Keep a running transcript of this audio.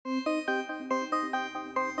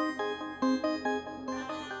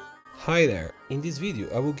Hi there, in this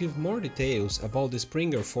video I will give more details about the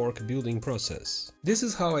Springer fork building process. This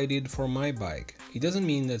is how I did for my bike. It doesn't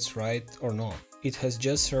mean that's right or not, it has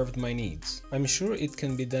just served my needs. I'm sure it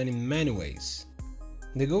can be done in many ways.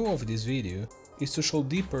 The goal of this video is to show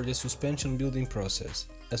deeper the suspension building process,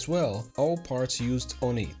 as well all parts used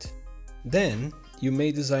on it. Then you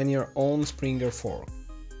may design your own Springer fork.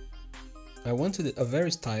 I wanted a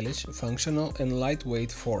very stylish, functional and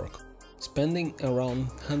lightweight fork, spending around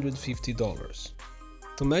 $150.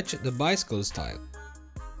 To match the bicycle style,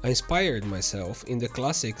 I inspired myself in the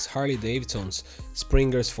classics Harley-Davidson's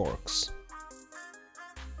Springer's forks.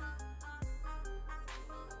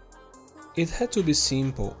 It had to be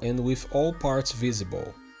simple and with all parts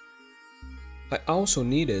visible. I also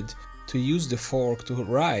needed to use the fork to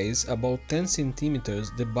raise about 10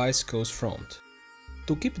 cm the bicycle's front.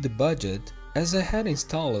 To keep the budget, as I had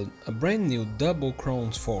installed a brand new double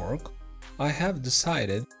crown fork, I have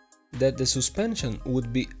decided that the suspension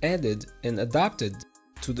would be added and adapted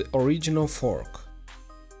to the original fork.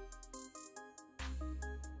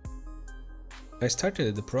 I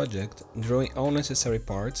started the project drawing all necessary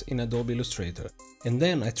parts in Adobe Illustrator, and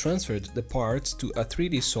then I transferred the parts to a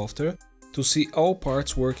 3D software to see all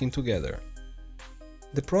parts working together.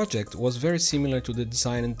 The project was very similar to the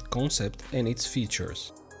designed concept and its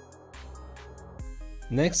features.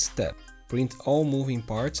 Next step, print all moving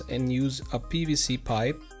parts and use a PVC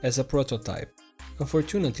pipe as a prototype.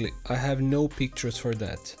 Unfortunately, I have no pictures for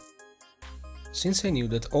that. Since I knew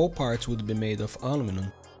that all parts would be made of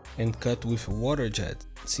aluminum and cut with waterjet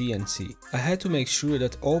CNC, I had to make sure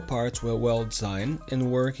that all parts were well designed and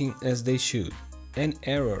working as they should. An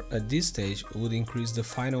error at this stage would increase the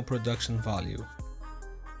final production value.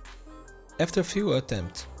 After a few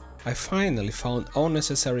attempts, I finally found all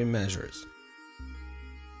necessary measures.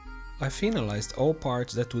 I finalized all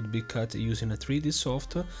parts that would be cut using a 3D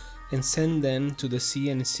software and sent them to the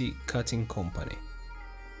CNC cutting company.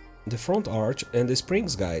 The front arch and the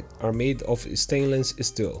springs guide are made of stainless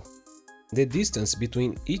steel. The distance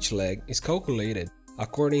between each leg is calculated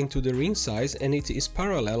according to the ring size and it is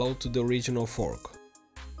parallel to the original fork.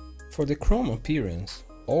 For the chrome appearance,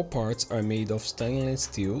 all parts are made of stainless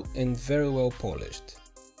steel and very well polished.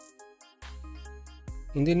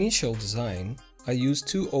 In the initial design, I used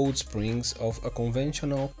two old springs of a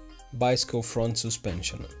conventional bicycle front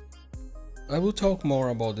suspension. I will talk more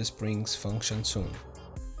about the spring's function soon.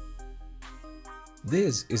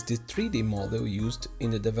 This is the 3D model used in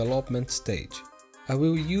the development stage. I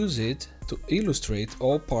will use it to illustrate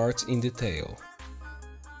all parts in detail.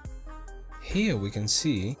 Here we can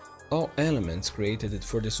see all elements created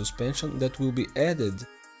for the suspension that will be added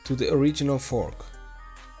to the original fork.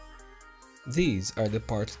 These are the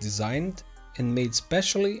parts designed and made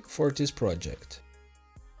specially for this project.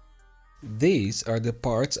 These are the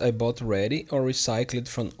parts I bought ready or recycled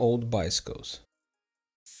from old bicycles.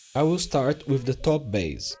 I will start with the top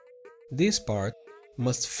base. This part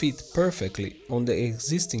must fit perfectly on the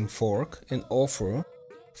existing fork and offer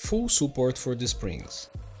full support for the springs.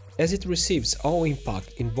 As it receives all impact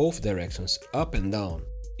in both directions, up and down,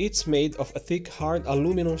 it's made of a thick hard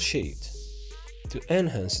aluminum sheet. To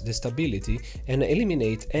enhance the stability and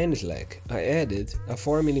eliminate any slack, I added a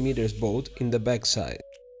 4mm bolt in the back side.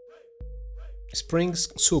 Springs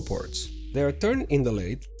supports. They are turned in the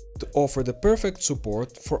lathe to offer the perfect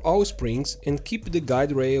support for all springs and keep the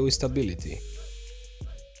guide rail stability.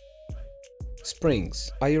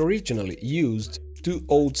 Springs. I originally used two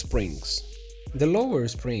old springs. The lower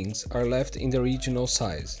springs are left in the original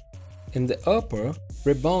size, and the upper,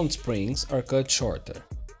 rebound springs are cut shorter.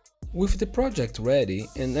 With the project ready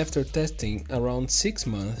and after testing around 6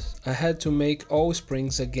 months, I had to make all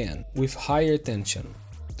springs again with higher tension.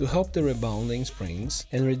 To help the rebounding springs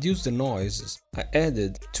and reduce the noises, I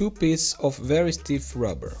added 2 pieces of very stiff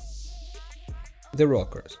rubber. The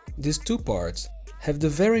rockers. These two parts have the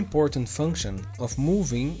very important function of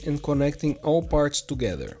moving and connecting all parts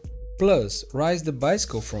together. Plus, raise the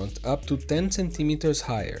bicycle front up to 10 cm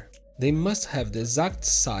higher. They must have the exact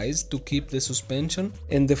size to keep the suspension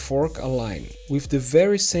and the fork aligned with the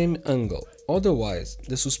very same angle, otherwise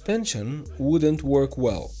the suspension wouldn't work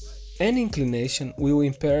well. Any inclination will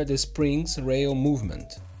impair the spring's rail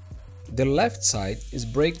movement. The left side is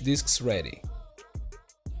brake discs ready.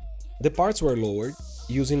 The parts were lowered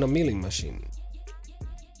using a milling machine.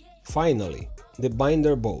 Finally, the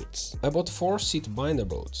binder bolts. I bought 4 seat binder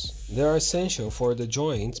bolts. They are essential for the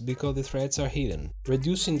joints because the threads are hidden,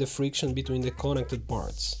 reducing the friction between the connected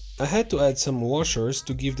parts. I had to add some washers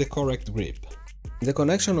to give the correct grip. The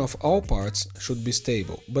connection of all parts should be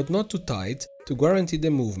stable, but not too tight to guarantee the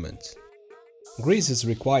movement. Grease is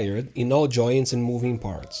required in all joints and moving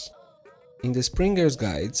parts. In the Springer's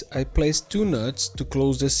guides, I placed 2 nuts to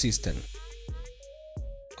close the system.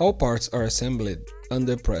 All parts are assembled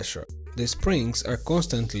under pressure. The springs are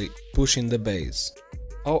constantly pushing the base.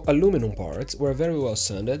 All aluminum parts were very well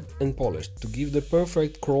sanded and polished to give the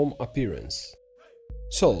perfect chrome appearance.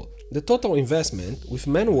 So, the total investment with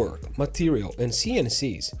manwork, material and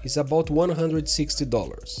CNCs is about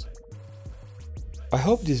 $160. I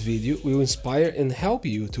hope this video will inspire and help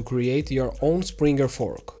you to create your own Springer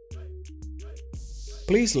fork.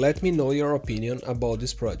 Please let me know your opinion about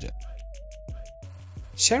this project.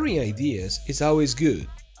 Sharing ideas is always good.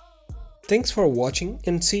 Thanks for watching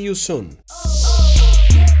and see you soon!